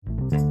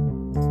Hello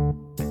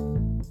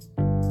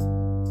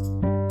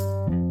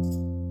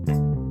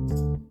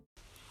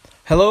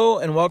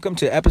and welcome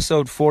to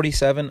episode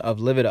 47 of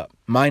Live It Up.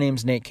 My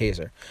name's Nate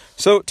Kaiser.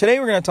 So today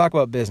we're going to talk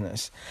about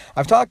business.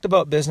 I've talked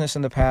about business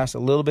in the past, a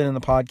little bit in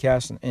the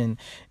podcast in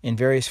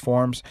various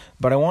forms,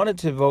 but I wanted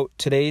to devote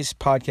today's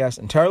podcast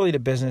entirely to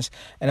business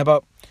and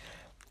about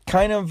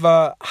kind of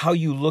how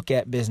you look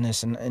at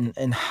business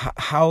and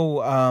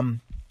how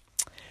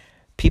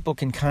people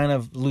can kind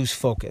of lose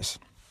focus.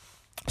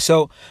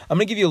 So I'm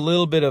going to give you a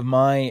little bit of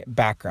my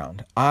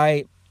background.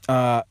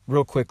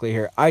 Real quickly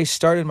here, I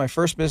started my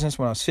first business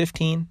when I was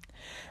 15.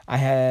 I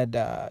had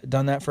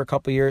done that for a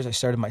couple of years. I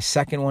started my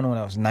second one when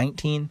I was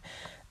 19.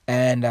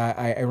 And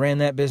I ran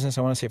that business,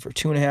 I want to say, for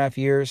 2.5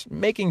 years,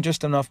 making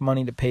just enough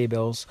money to pay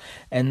bills.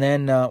 And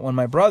then when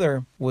my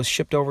brother was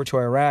shipped over to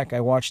Iraq,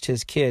 I watched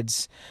his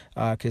kids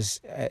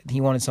because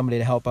he wanted somebody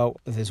to help out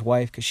with his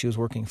wife because she was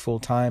working full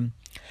time.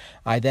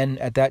 I then,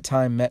 at that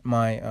time, met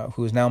my,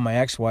 who is now my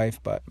ex-wife,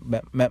 but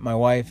met my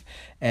wife,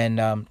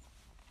 and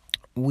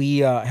we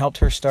helped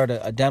her start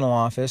a dental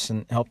office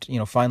and helped,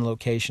 find the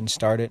location,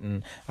 start it.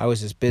 And I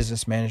was his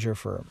business manager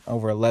for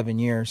over 11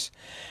 years.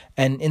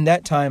 And in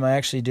that time, I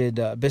actually did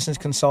business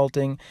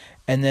consulting.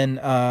 And then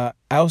I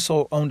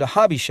also owned a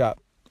hobby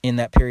shop in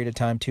that period of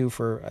time too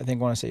for, I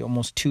want to say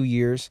almost 2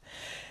 years.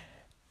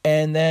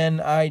 And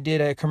then I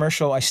did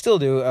I still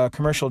do a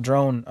commercial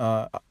drone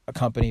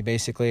company,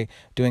 basically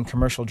doing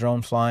commercial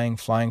drone flying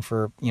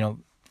for,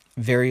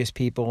 various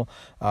people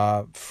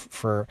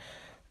for,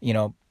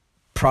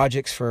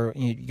 projects for,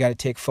 you got to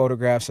take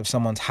photographs of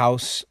someone's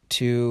house,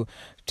 to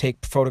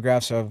take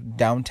photographs of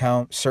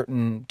downtown,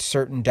 certain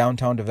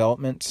downtown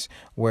developments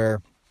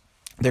where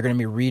they're going to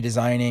be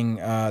redesigning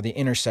the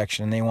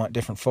intersection. They want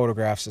different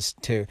photographs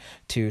to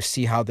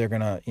see how they're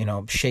going to,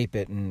 shape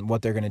it and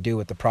what they're going to do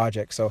with the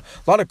project. So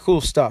a lot of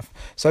cool stuff.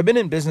 So I've been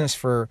in business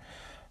for,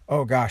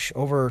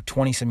 over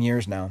 20 some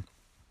years now.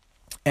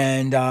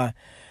 And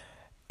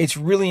it's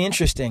really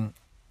interesting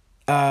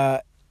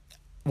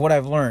what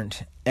I've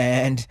learned.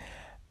 And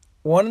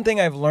one thing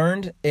I've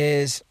learned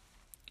is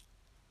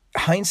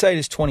hindsight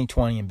is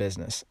 20/20 in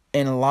business.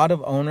 And a lot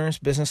of owners,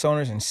 business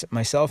owners, and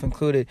myself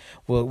included,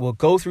 will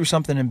go through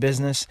something in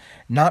business,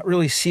 not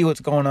really see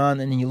what's going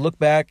on, and then you look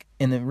back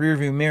in the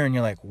rearview mirror and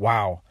you're like,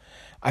 wow,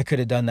 I could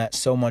have done that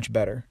so much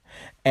better.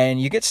 And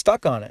you get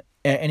stuck on it.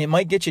 And it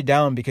might get you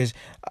down because,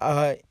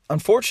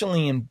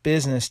 unfortunately, in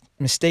business,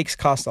 mistakes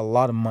cost a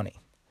lot of money.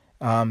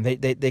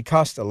 They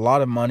cost a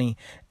lot of money,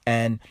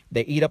 and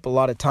they eat up a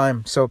lot of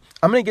time. So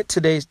I'm going to get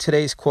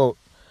today's quote.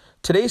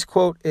 Today's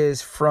quote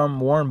is from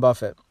Warren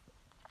Buffett.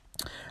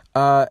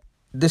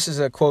 This is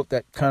a quote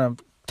that kind of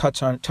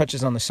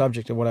touches on the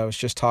subject of what I was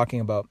just talking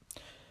about.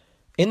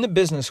 In the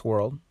business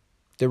world,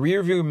 the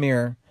rearview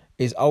mirror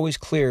is always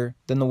clearer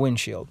than the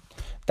windshield.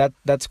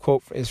 That's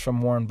quote is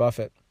from Warren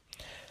Buffett.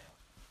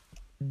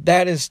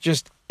 That is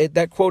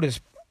that quote is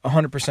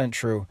 100%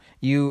 true.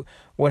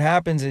 What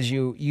happens is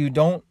you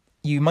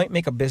might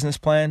make a business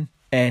plan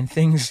and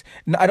things,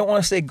 I don't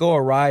want to say go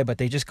awry, but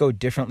they just go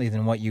differently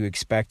than what you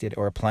expected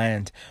or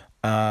planned.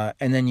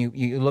 And then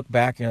you look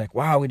back and you're like,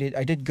 wow, I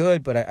did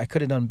good, but I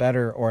could have done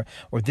better, or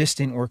this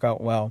didn't work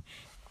out well.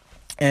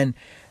 And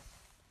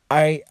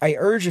I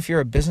urge, if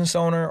you're a business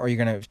owner or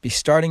you're going to be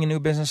starting a new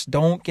business,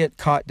 don't get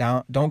caught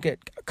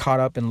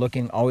up in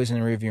looking always in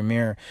the rearview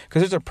mirror,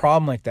 because there's a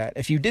problem like that.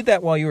 If you did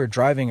that while you were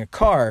driving a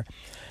car,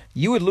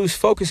 you would lose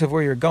focus of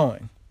where you're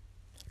going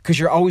because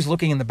you're always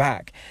looking in the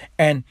back.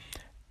 And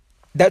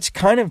that's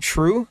kind of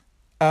true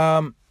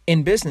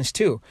in business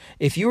too.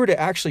 If you were to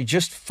actually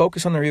just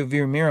focus on the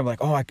rearview mirror, like,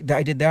 oh, I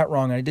did that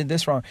wrong, I did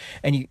this wrong,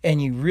 and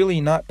you really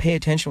not pay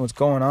attention to what's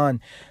going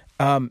on,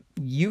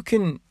 you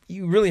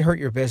really hurt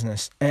your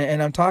business.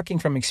 And I'm talking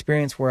from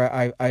experience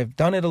where I've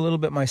done it a little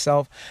bit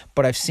myself,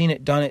 but I've seen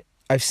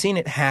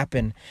it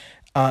happen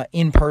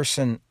in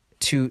person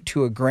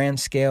to a grand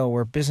scale,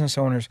 where business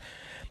owners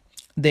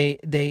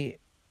they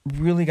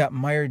really got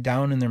mired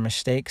down in their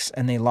mistakes,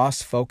 and they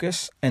lost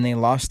focus, and they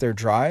lost their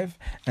drive,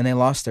 and they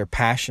lost their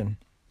passion.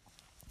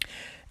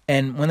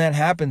 And when that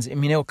happens,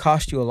 it'll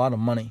cost you a lot of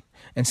money,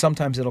 and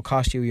sometimes it'll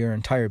cost you your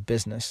entire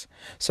business.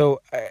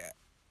 So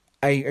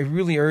I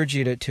really urge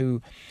you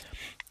to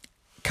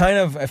kind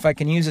of, if I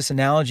can use this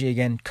analogy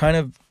again, kind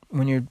of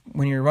when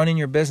you're running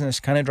your business,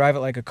 kind of drive it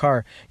like a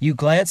car. You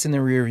glance in the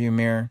rearview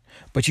mirror,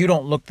 but you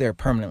don't look there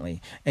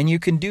permanently. And you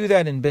can do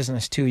that in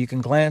business too. You can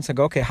glance and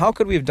go, okay, how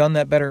could we have done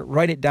that better?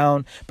 Write it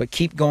down, but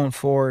keep going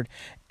forward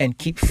and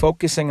keep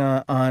focusing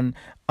on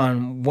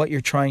what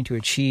you're trying to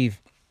achieve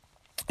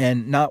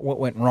and not what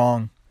went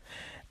wrong.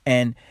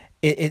 And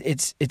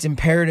it's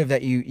imperative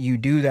that you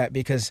do that,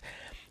 because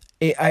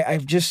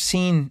I've just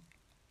seen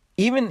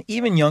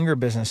even younger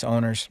business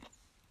owners,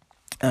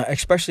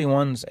 especially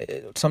ones,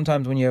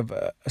 sometimes when you have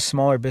a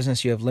smaller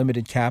business, you have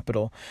limited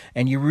capital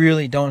and you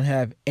really don't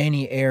have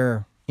any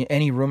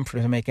room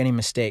to make any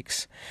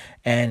mistakes.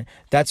 And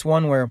that's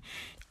one where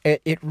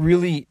it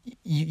really,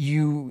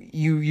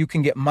 you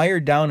can get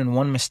mired down in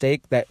one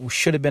mistake that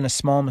should have been a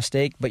small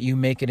mistake, but you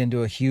make it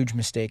into a huge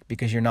mistake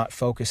because you're not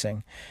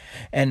focusing.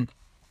 And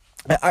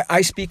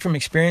I speak from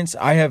experience.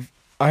 I have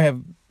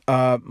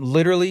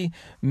literally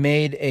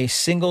made a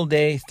single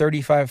day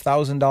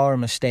 $35,000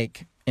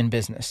 mistake in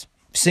business.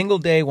 Single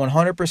day,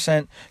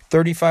 100%,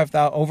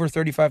 over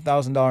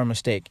 $35,000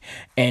 mistake.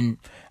 And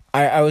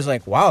I was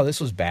like, wow,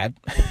 this was bad.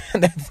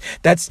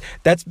 that's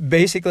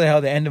basically how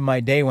the end of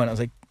my day went. I was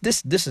like,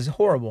 this is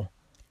horrible.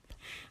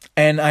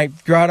 And I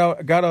got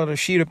out a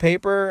sheet of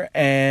paper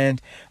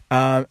and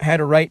had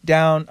to write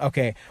down,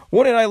 okay,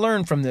 what did I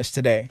learn from this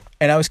today?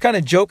 And I was kind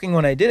of joking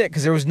when I did it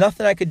because there was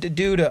nothing I could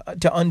do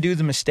to undo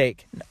the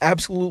mistake.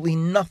 Absolutely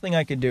nothing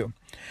I could do.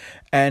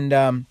 And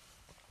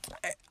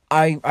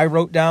I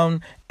wrote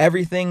down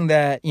everything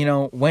that,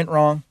 went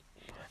wrong,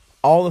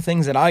 all the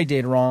things that I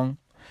did wrong,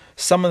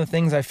 some of the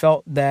things I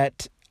felt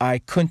that I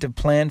couldn't have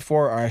planned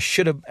for, or I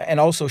should have, and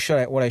also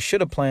what I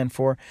should have planned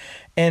for,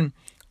 and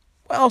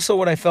also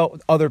what I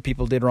felt other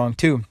people did wrong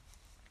too.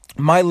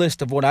 My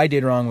list of what I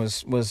did wrong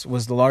was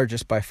the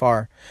largest by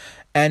far,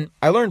 and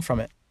I learned from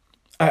it.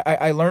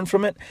 I learned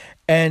from it,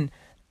 and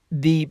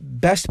the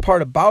best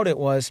part about it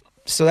was,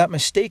 so that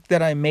mistake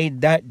that I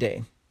made that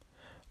day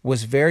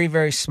was very,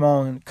 very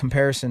small in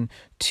comparison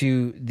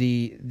to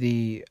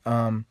the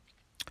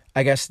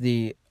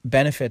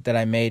benefit that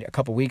I made a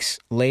couple weeks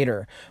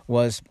later.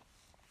 Was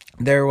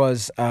there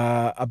was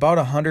about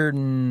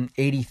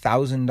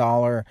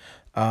 $180,000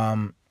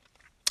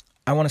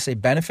 I want to say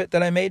benefit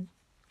that I made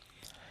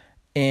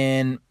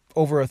in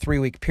over a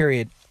 3-week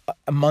period,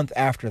 a month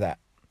after that.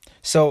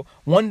 So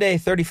one day,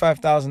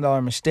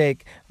 $35,000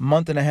 mistake,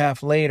 month and a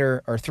half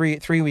later, or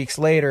three weeks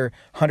later,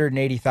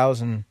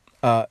 $180,000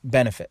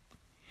 benefit.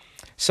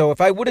 So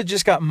if I would have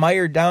just got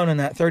mired down in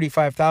that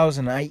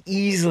 $35,000, I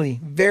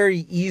very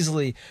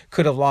easily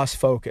could have lost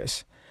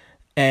focus.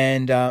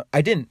 And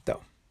I didn't,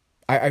 though.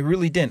 I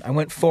really didn't. I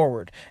went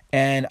forward,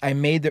 and I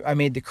made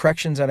the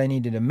corrections that I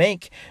needed to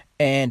make,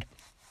 and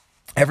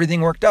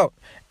everything worked out.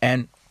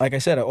 And like I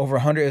said, over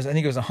 100, I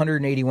think it was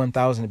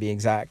 181,000 to be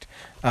exact.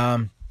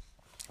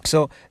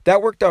 So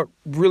that worked out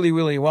really,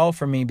 really well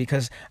for me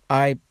because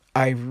I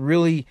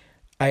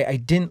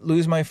didn't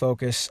lose my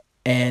focus,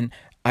 and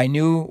I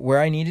knew where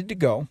I needed to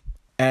go,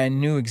 and I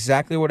knew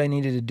exactly what I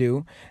needed to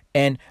do,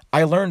 and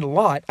I learned a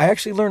lot. I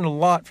actually learned a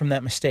lot from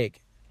that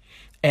mistake,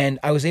 and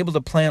I was able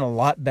to plan a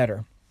lot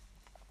better.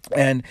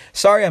 And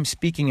sorry, I'm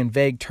speaking in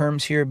vague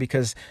terms here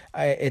because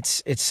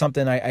it's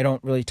something I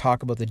don't really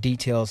talk about the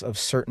details of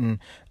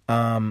certain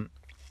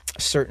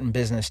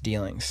business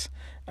dealings,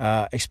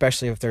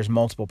 especially if there's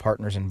multiple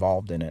partners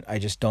involved in it.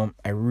 I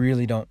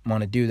really don't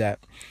want to do that.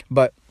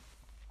 But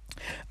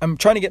I'm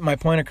trying to get my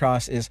point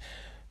across is,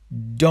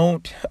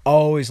 don't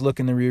always look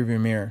in the rearview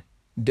mirror.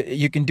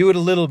 You can do it a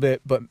little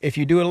bit, but if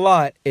you do it a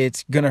lot,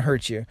 it's going to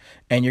hurt you,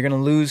 and you're going to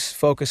lose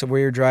focus of where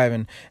you're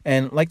driving.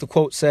 And like the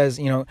quote says,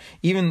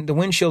 even the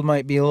windshield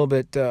might be a little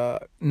bit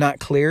not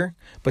clear,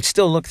 but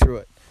still look through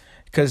it.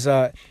 Because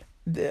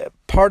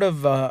part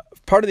of the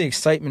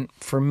excitement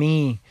for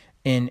me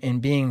in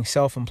being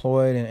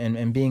self-employed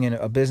and being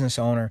a business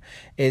owner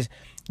is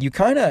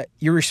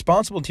you're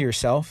responsible to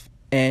yourself,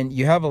 and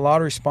you have a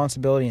lot of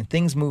responsibility, and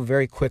things move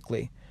very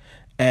quickly.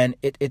 And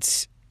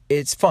it's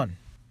fun.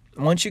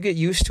 Once you get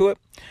used to it,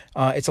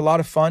 it's a lot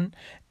of fun.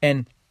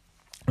 And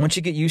once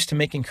you get used to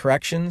making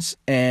corrections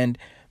and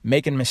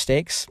making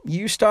mistakes,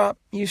 you stop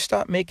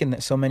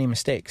making so many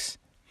mistakes.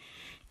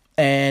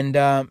 And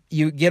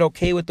you get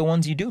okay with the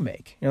ones you do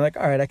make. You're like,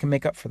 all right, I can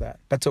make up for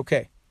that. That's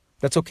okay.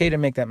 That's okay to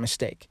make that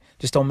mistake.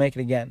 Just don't make it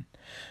again.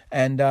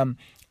 And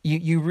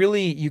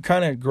you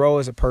kind of grow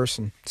as a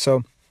person.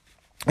 So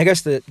I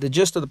guess the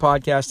gist of the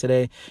podcast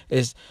today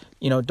is,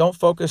 don't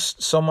focus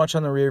so much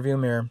on the rearview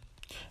mirror.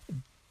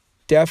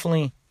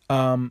 Definitely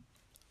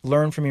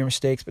learn from your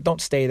mistakes, but don't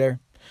stay there.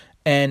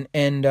 And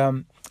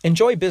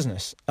enjoy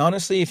business.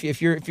 Honestly,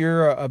 if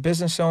you're a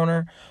business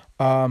owner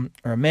or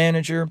a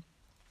manager,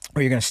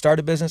 or you're going to start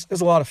a business,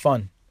 it's a lot of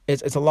fun.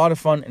 It's a lot of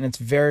fun, and it's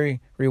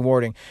very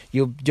rewarding.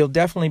 You'll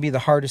definitely be the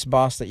hardest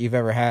boss that you've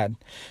ever had,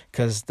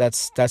 because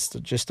that's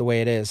just the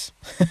way it is.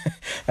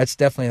 That's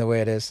definitely the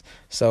way it is.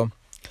 So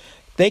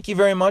thank you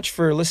very much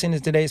for listening to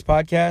today's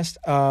podcast.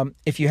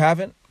 If you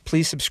haven't,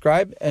 please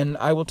subscribe, and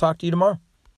I will talk to you tomorrow.